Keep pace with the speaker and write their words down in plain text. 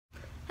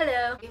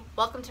Hello!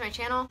 Welcome to my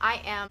channel. I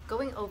am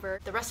going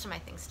over the rest of my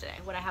things today,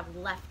 what I have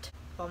left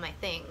of all my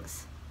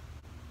things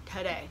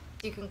today.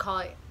 You can call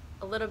it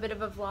a little bit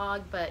of a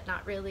vlog, but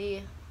not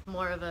really.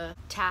 More of a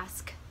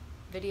task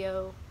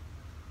video.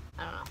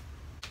 I don't know.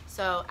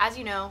 So as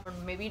you know, or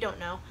maybe you don't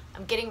know,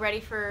 I'm getting ready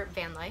for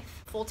van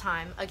life full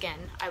time again.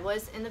 I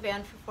was in the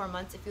van for 4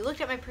 months. If you looked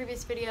at my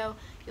previous video,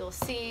 you'll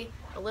see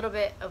a little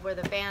bit of where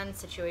the van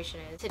situation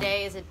is.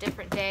 Today is a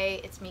different day.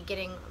 It's me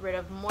getting rid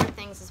of more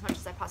things as much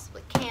as I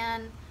possibly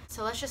can.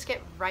 So let's just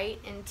get right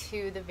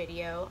into the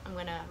video. I'm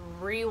gonna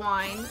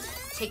rewind,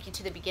 take you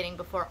to the beginning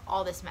before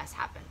all this mess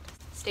happened.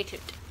 Stay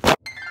tuned.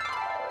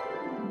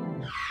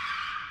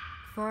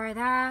 For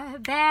the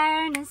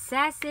bare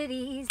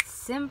necessities,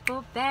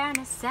 simple bare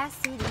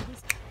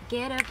necessities,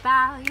 forget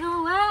about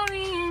your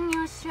worry and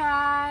your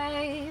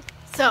strife.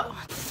 So,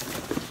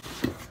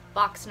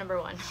 box number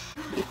 1.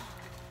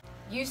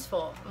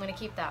 Useful. I'm gonna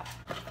keep that.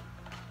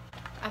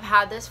 I've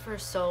had this for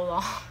so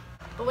long.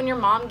 But when your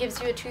mom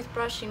gives you a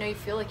toothbrush, you know, you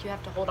feel like you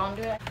have to hold on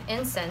to it.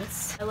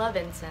 Incense. I love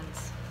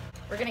incense.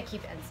 We're gonna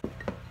keep incense.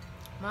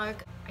 Mug.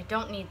 I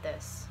don't need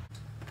this.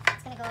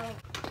 It's gonna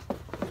go.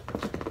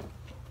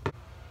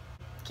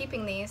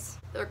 Keeping these.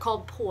 They're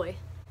called poi,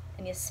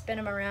 and you spin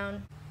them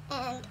around.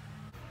 And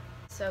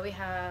so we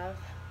have,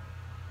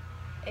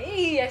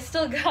 hey, I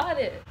still got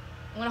it.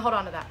 I'm gonna hold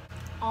on to that.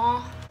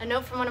 Aw, a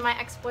note from one of my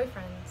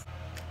ex-boyfriends.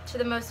 To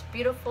the most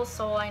beautiful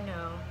soul I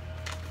know.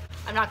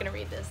 I'm not gonna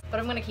read this, but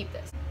I'm gonna keep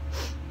this.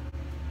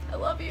 I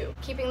love you.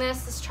 Keeping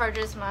this. This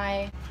charges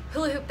my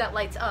hula hoop that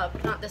lights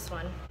up, not this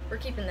one. We're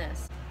keeping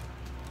this.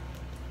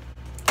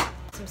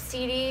 Some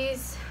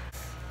CDs.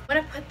 I'm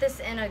gonna put this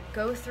in a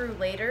go through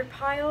later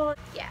pile.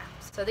 Yeah,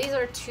 so these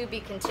are to be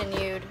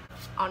continued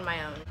on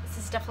my own. This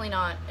is definitely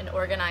not an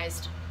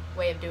organized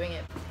way of doing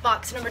it.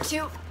 Box number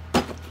 2,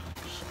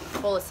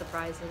 full of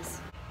surprises.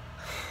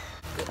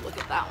 Good look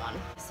at that one.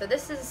 So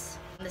this is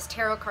this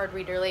tarot card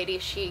reader lady.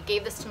 She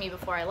gave this to me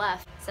before I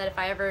left. Said if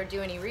I ever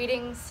do any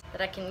readings that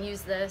I can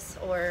use this,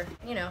 or,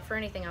 you know, for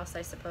anything else,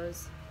 I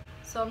suppose.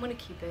 So I'm gonna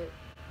keep it.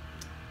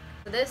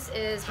 So this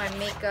is my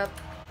makeup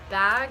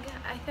bag,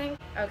 I think.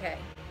 Okay.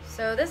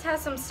 So this has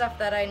some stuff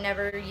that I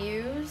never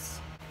use.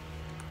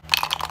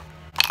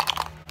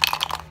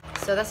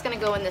 So that's gonna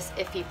go in this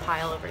iffy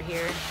pile over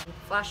here.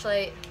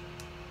 Flashlight,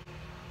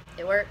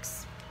 it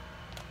works.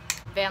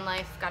 Van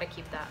life, gotta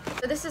keep that.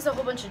 So this is a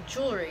whole bunch of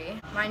jewelry.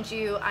 Mind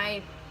you,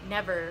 I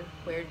never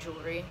wear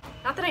jewelry.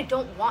 Not that I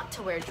don't want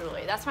to wear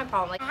jewelry, that's my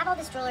problem. Like, I have all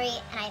this jewelry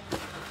and I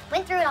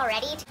went through it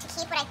already to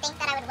keep what I think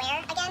that I would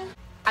wear again.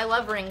 I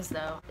love rings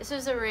though. This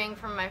was a ring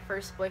from my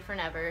first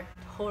boyfriend ever.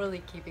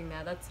 Totally keeping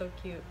that, that's so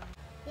cute.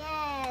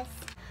 Yes.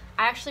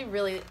 I actually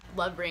really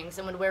love rings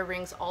and would wear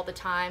rings all the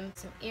time.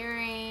 Some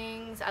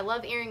earrings. I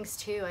love earrings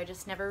too. I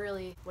just never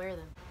really wear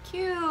them.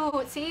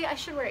 Cute. See, I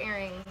should wear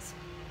earrings.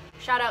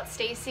 Shout out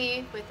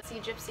Stacy with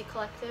Sea Gypsy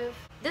Collective.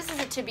 This is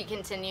a to be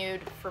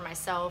continued for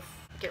myself.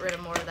 Get rid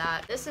of more of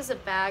that. This is a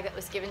bag that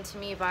was given to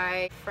me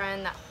by a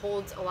friend that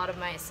holds a lot of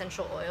my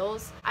essential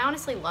oils. I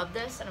honestly love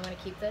this and I'm gonna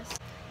keep this.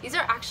 These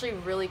are actually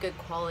really good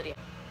quality.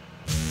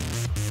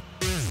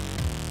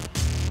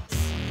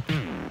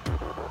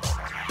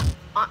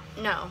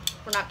 No,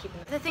 we're not keeping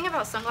them. The thing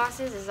about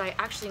sunglasses is I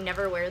actually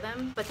never wear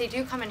them, but they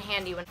do come in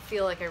handy when I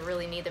feel like I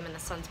really need them and the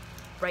sun's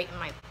right in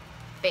my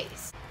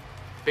face.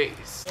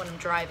 When I'm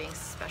driving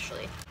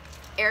especially.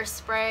 Air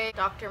spray,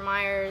 Dr.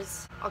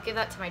 Myers. I'll give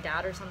that to my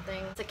dad or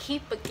something. It's a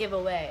keep but give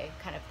away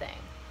kind of thing.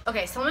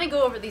 Okay, so let me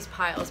go over these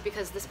piles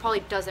because this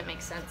probably doesn't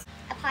make sense.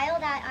 A pile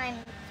that I'm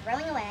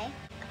throwing away,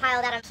 a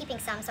pile that I'm keeping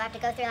some, so I have to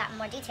go through that in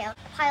more detail.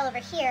 A pile over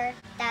here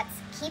that's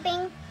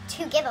keeping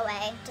to give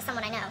away to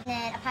someone I know. And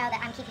then a pile that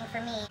I'm keeping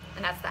for me.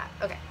 And that's that.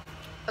 Okay.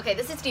 Okay,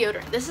 this is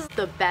deodorant. This is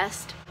the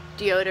best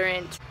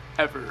deodorant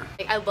ever.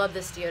 Like, I love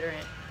this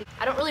deodorant.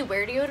 I don't really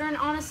wear deodorant,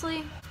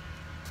 honestly,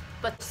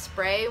 but the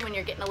spray when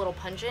you're getting a little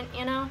pungent,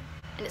 you know?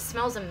 And it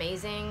smells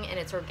amazing and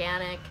it's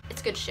organic.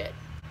 It's good shit.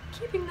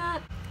 Keeping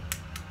that.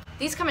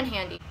 These come in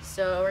handy,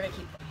 so we're gonna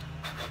keep them.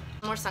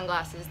 More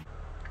sunglasses.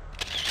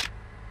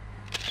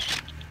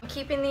 I'm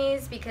keeping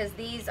these because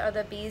these are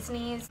the bee's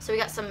knees. So we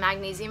got some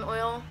magnesium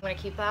oil. I'm gonna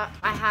keep that.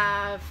 I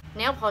have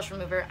nail polish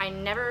remover. I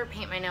never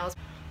paint my nails.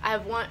 I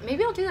have one.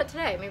 Maybe I'll do that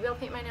today. Maybe I'll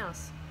paint my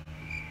nails.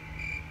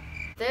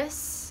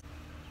 This,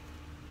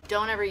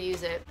 don't ever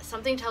use it.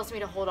 Something tells me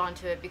to hold on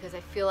to it because I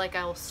feel like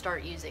I will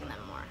start using them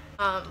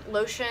more.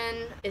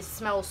 Lotion, it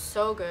smells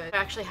so good. I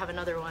actually have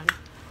another one,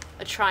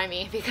 a Try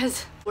Me,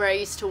 because where I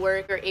used to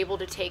work, we're able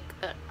to take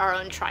our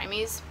own Try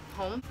Me's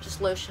home,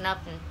 just lotion up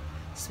and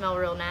smell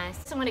real nice.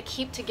 So I'm gonna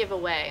keep to give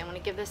away. I'm gonna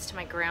give this to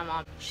my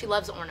grandma. She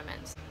loves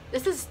ornaments.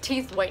 This is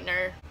teeth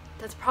whitener.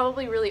 That's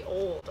probably really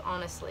old,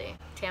 honestly.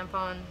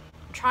 Tampon.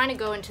 I'm trying to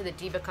go into the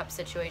Diva Cup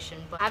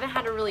situation, but I haven't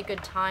had a really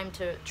good time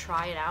to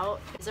try it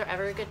out. Is there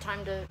ever a good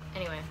time to?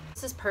 Anyway,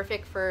 this is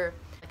perfect for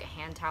like a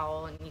hand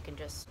towel and you can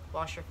just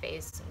wash your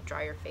face and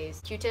dry your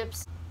face.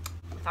 Q-tips,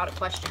 without a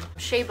question.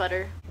 Shea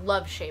butter.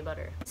 Love shea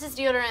butter. This is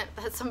deodorant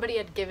that somebody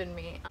had given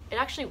me. It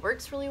actually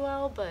works really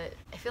well, but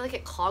I feel like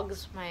it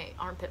clogs my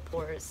armpit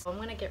pores. So I'm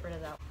gonna get rid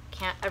of that.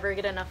 Can't ever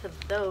get enough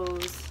of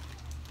those.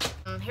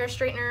 Hair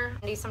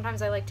straightener.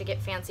 Sometimes I like to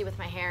get fancy with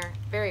my hair.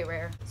 Very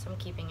rare, so I'm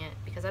keeping it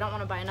because I don't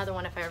want to buy another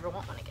one if I ever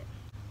want one again.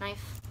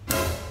 Knife.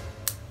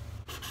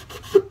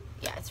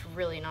 Yeah, it's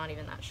really not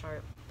even that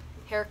sharp.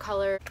 Hair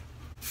color.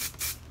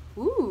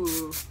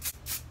 Ooh.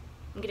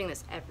 I'm getting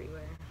this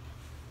everywhere.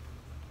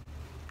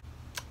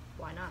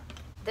 Why not?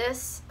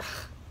 This,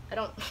 I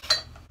don't,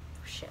 oh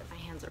shit, my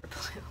hands are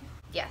blue.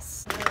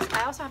 Yes.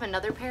 I also have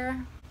another pair.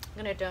 I'm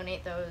gonna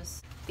donate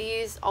those.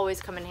 These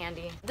always come in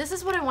handy. This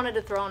is what I wanted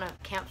to throw on a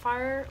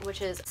campfire,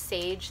 which is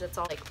sage that's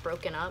all like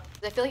broken up.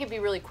 I feel like it'd be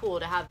really cool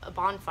to have a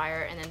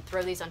bonfire and then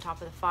throw these on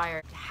top of the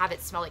fire, have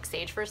it smell like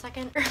sage for a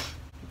second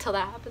until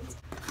that happens.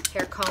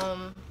 Hair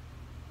comb.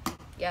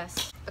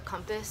 Yes. A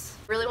compass.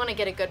 Really want to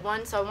get a good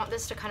one, so I want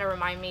this to kind of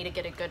remind me to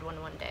get a good one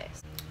day.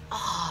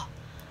 Oh,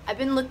 I've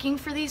been looking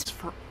for these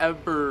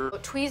forever.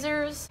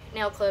 Tweezers,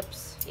 nail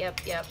clips.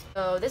 Yep.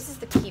 So this is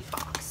the keep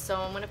box. So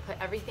I'm gonna put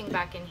everything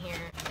back in here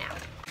now.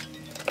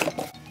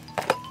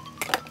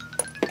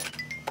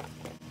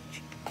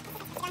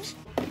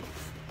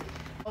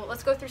 Well,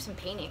 let's go through some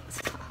paintings.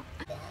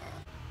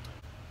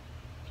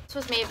 This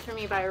was made for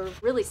me by a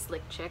really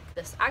slick chick.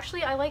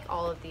 Actually, I like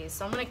all of these,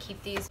 so I'm gonna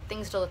keep these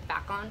things to look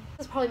back on.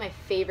 This is probably my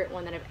favorite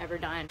one that I've ever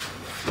done.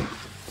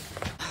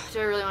 Do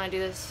I really want to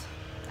do this?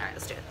 All right,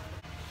 let's do it.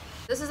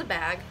 This is a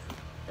bag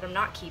that I'm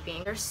not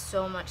keeping. There's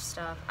so much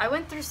stuff. I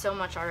went through so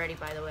much already,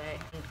 by the way,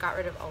 and got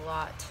rid of a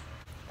lot.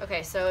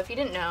 Okay, so if you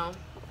didn't know,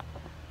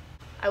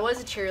 I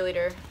was a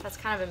cheerleader. That's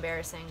kind of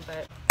embarrassing,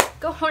 but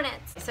go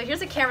Hornets! So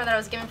here's a camera that I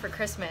was given for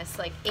Christmas,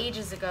 like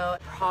ages ago.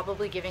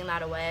 Probably giving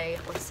that away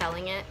or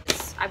selling it.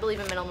 I believe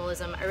in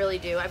minimalism, I really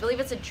do. I believe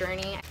it's a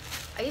journey.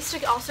 I used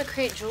to also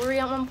create jewelry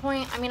at one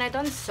point. I mean, I've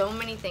done so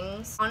many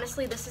things.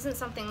 Honestly, this isn't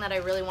something that I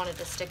really wanted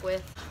to stick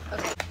with.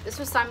 Okay, this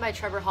was signed by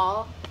Trevor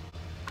Hall.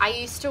 I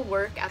used to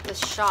work at this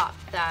shop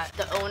that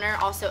the owner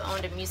also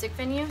owned a music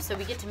venue, so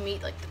we get to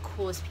meet like the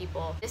coolest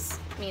people. This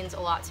means a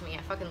lot to me.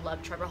 I fucking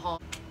love Trevor Hall.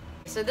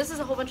 So this is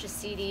a whole bunch of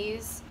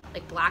CDs,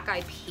 like Black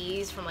Eyed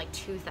Peas from like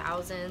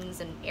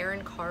 2000s, and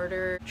Aaron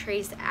Carter,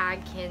 Trace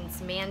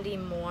Adkins, Mandy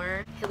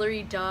Moore,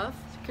 Hilary Duff,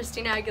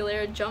 Christina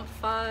Aguilera, Jump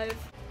 5.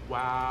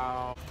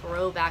 Wow.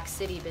 Throwback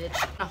city, bitch.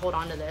 I'm gonna hold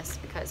on to this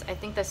because I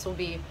think this will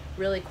be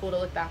really cool to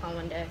look back on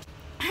one day.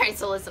 Alright,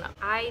 so listen up.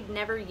 I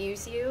never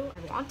use you.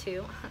 I want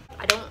to.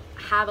 I don't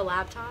have a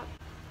laptop.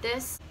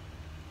 This,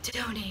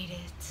 donate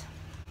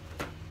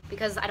it.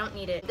 Because I don't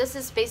need it. This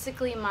is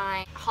basically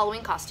my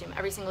Halloween costume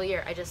every single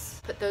year. I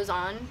just put those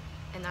on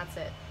and that's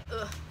it.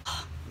 Ugh.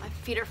 My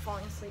feet are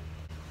falling asleep.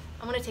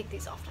 I'm gonna take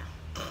these off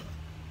now.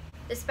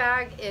 This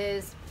bag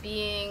is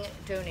being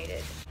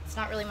donated. It's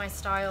not really my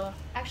style.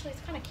 Actually,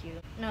 it's kind of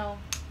cute. No.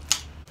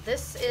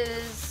 This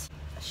is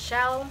a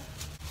shell.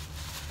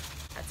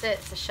 That's it,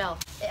 it's a shell.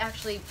 It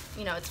actually,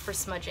 you know, it's for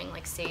smudging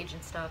like sage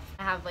and stuff.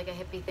 I have like a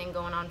hippie thing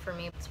going on for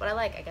me. It's what I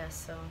like, I guess,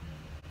 so.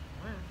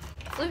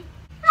 A flute.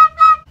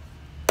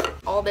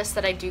 All this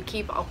that I do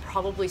keep, I'll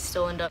probably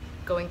still end up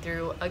going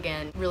through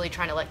again, really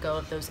trying to let go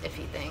of those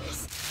iffy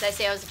things. Did I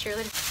say I was a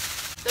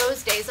cheerleader?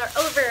 Those days are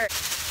over.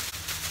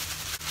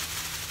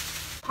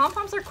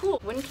 Pom-poms are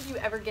cool. When could you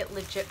ever get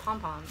legit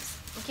pom-poms?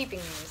 I'm keeping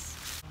these.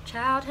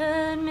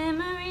 Childhood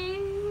memory.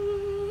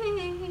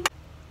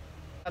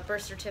 A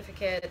birth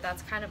certificate,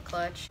 that's kind of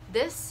clutch.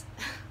 This,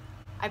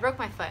 I broke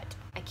my foot.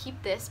 I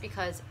keep this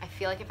because I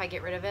feel like if I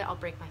get rid of it, I'll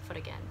break my foot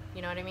again.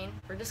 You know what I mean?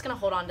 We're just gonna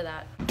hold on to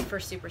that for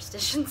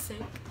superstition's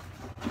sake.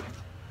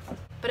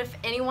 But if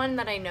anyone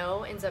that I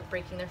know ends up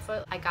breaking their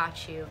foot, I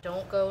got you.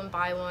 Don't go and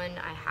buy one.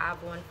 I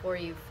have one for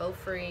you for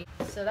free.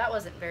 So that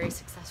wasn't very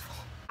successful.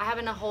 I have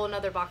a whole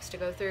another box to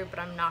go through, but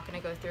I'm not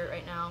gonna go through it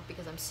right now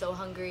because I'm so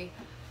hungry.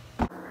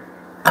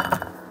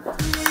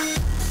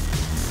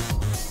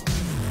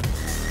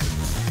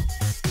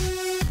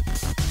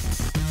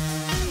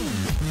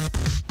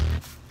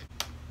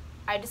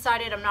 I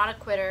decided I'm not a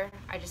quitter.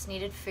 I just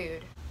needed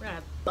food. We're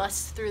gonna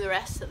bust through the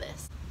rest of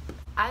this.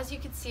 As you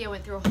can see, I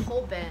went through a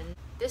whole bin.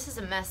 This is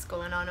a mess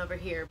going on over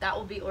here. That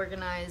will be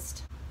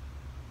organized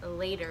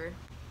later.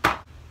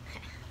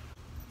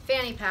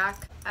 Fanny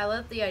pack. I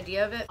love the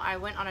idea of it. I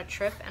went on a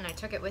trip and I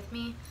took it with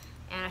me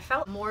and I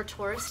felt more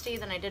touristy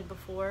than I did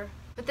before.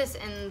 Put this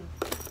in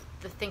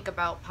the think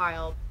about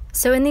pile.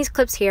 So in these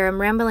clips here,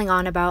 I'm rambling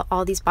on about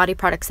all these body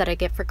products that I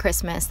get for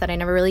Christmas that I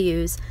never really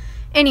use.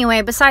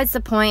 Anyway, besides the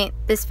point,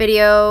 this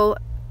video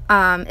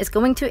is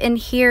going to end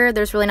here.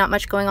 There's really not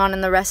much going on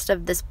in the rest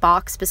of this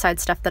box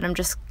besides stuff that I'm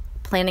just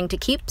planning to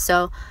keep.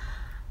 So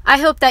I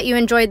hope that you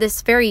enjoyed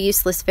this very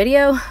useless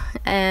video,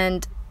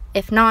 and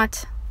if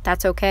not,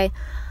 that's okay.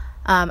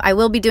 I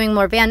will be doing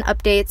more van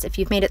updates if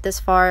you've made it this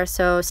far,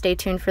 so stay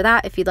tuned for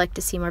that if you'd like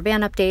to see more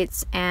van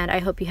updates, and I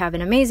hope you have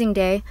an amazing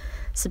day.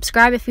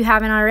 Subscribe if you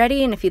haven't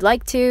already, and if you'd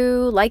like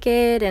to, like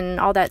it, and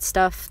all that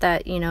stuff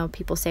that, you know,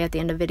 people say at the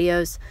end of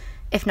videos.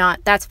 If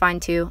not, that's fine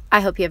too.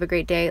 I hope you have a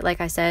great day,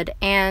 like I said,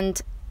 and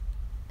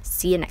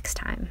See you next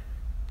time.